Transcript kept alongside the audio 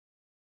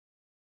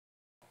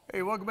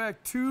Hey, welcome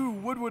back to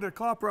Woodward at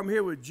Copper. I'm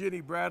here with Ginny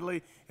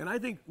Bradley, and I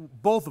think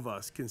both of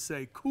us can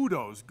say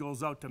kudos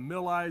goes out to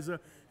Mill-Isa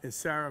and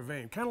Sarah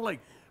Vane. Kind of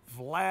like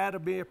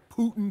Vladimir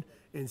Putin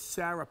and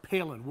Sarah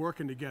Palin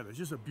working together. It's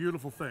just a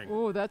beautiful thing.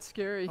 Oh, that's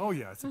scary. Oh,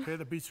 yeah, it's a pair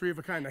that beats three of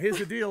a kind. Now, here's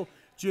the deal,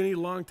 Ginny,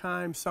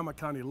 longtime Summit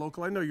County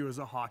local. I know you as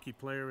a hockey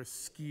player, a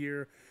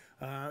skier,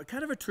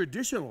 kind of a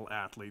traditional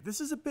athlete.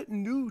 This is a bit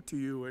new to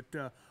you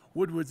at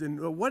Woodward's. And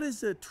what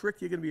is the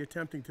trick you're going to be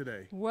attempting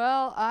today?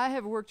 Well, I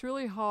have worked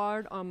really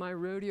hard on my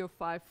rodeo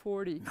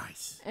 540.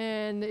 Nice.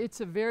 And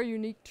it's a very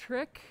unique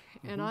trick,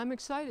 and I'm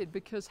excited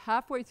because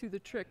halfway through the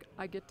trick,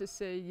 I get to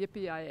say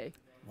yippee-yi-yay.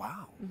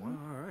 Wow. Well,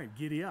 all right,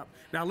 giddy up.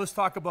 Now let's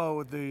talk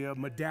about the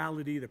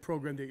modality, the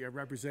program that you're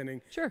representing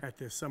at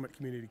the Summit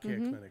Community Care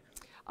Clinic.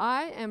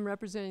 I am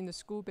representing the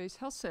school-based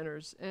health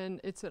centers,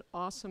 and it's an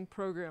awesome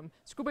program.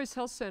 School-based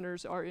health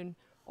centers are in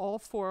all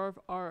four of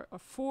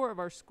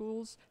our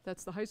schools.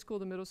 That's the high school,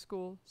 the middle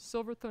school,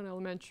 Silverthorne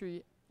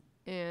Elementary,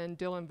 and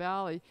Dillon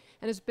Valley.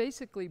 And it's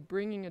basically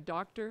bringing a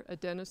doctor, a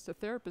dentist, a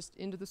therapist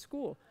into the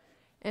school.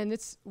 And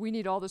we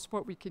need all the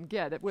support we can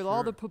get. With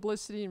all the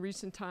publicity in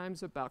recent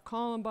times about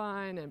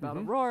Columbine and about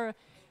Aurora,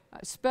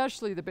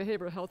 especially the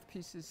behavioral health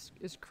piece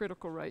is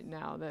critical right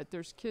now, that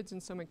there's kids in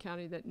Summit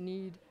County that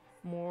need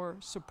more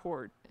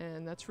support,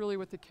 and that's really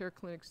what the care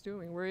clinic's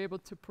doing. We're able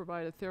to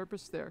provide a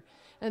therapist there.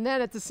 And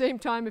then at the same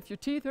time, if your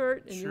teeth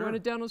hurt and you want a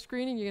dental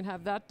screening, you can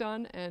have that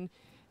done. And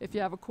if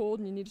you have a cold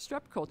and you need a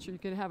strep culture, you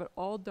can have it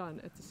all done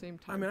at the same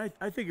time. I mean,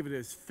 I think of it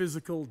as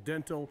physical,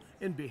 dental,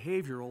 and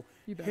behavioral,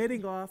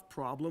 heading off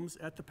problems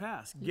at the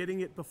pass,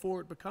 getting it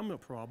before it becomes a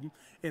problem.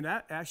 And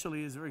that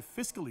actually is very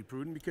fiscally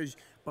prudent because,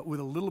 but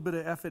with a little bit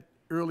of effort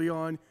early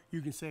on,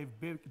 you can save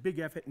big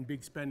effort and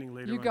big spending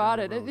later on. You got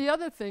it. And the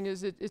other thing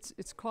is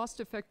it's cost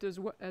effective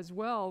as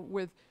well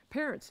with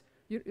parents.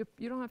 You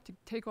don't have to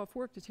take off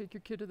work to take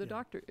your kid to the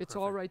doctor. It's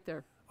all right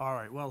there. All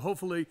right. Well,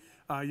 hopefully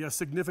your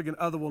significant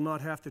other will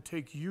not have to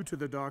take you to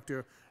the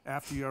doctor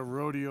after your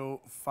rodeo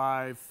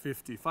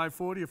 550.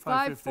 540 or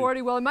 550?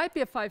 540. Well, it might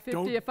be a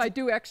 550 if I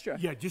do extra.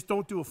 Yeah, just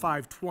don't do a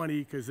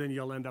 520 because then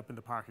you'll end up in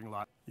the parking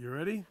lot. You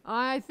ready?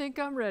 I think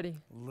I'm ready.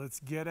 Let's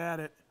get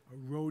at it. A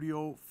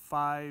rodeo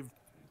 5,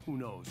 who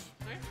knows?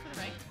 Right.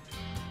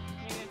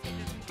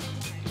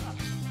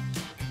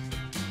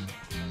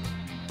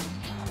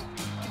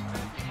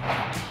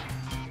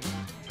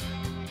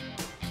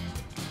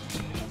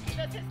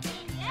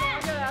 I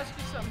gotta ask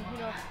you something. You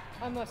know,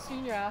 I'm a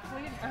senior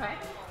athlete.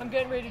 I'm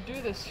getting ready to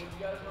do this.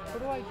 What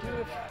do I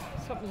do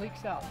if something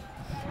leaks out?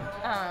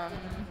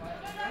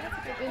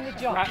 In the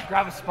jump.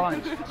 Grab a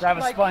sponge. Grab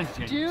a sponge,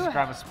 Jane. Just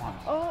grab a sponge.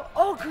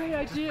 Oh, great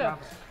idea.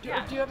 Do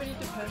you have any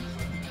Depends?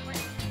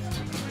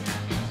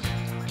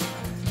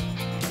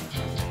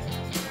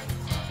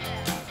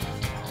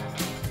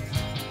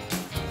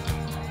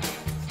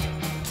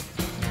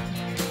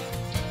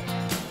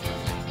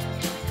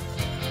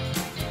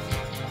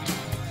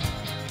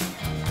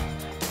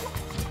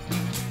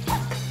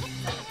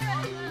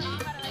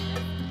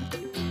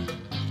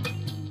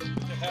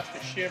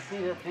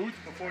 Shampoo her boots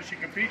before she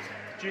competes.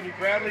 Ginny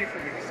Bradley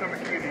from the Summit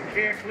Community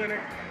Care Clinic.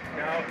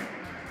 Now,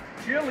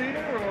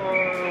 cheerleader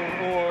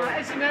or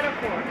It's a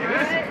metaphor.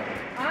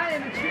 I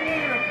am a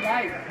cheerleader of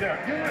life.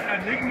 Yeah, you're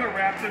an enigma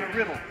wrapped in a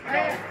riddle.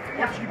 Now,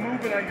 what's she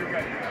moving? Are you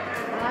ready?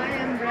 I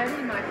am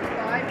ready, my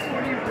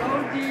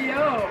 540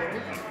 rodeo.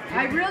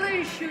 I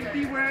really should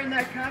be wearing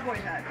that cowboy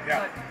hat.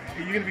 Yeah. Are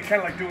you going to be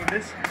kind of like doing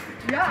this?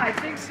 Yeah, I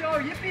think so.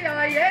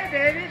 Yippee-yi-yay,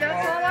 baby.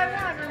 That's all I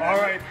want. Remember? All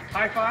right.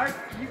 High five.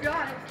 You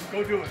got it.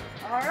 Go do it.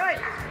 All right.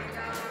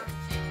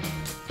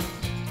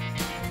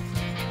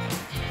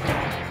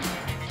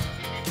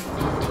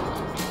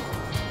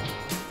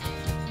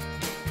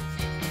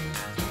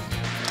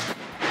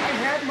 I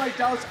had my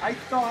doubts. I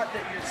thought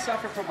that you'd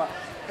suffer from an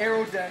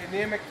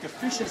aerodynamic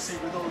deficiency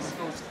with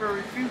those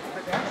furry feet,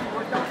 but it actually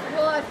worked out.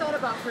 Well, I thought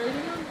about braiding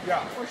them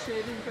Yeah. or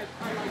shaving, but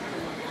I like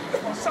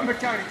them. Well, Summit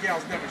County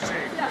gals never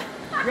shave. Yeah.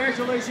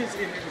 Congratulations,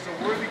 and it was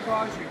a worthy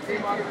cause. You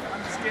came out of it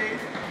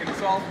unscathed, and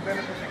it's all to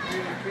benefit the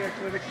community care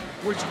clinic,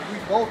 which we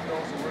both know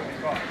is a worthy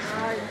cause.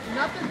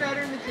 Nothing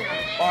better in the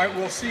county. All right,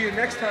 we'll see you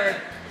next time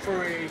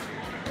for a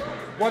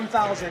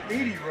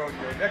 1080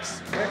 rodeo.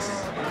 Next.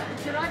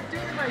 Can I do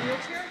it in my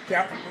wheelchair?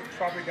 That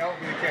probably that will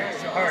be the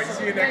case. All right,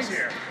 see you next Thanks.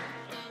 year.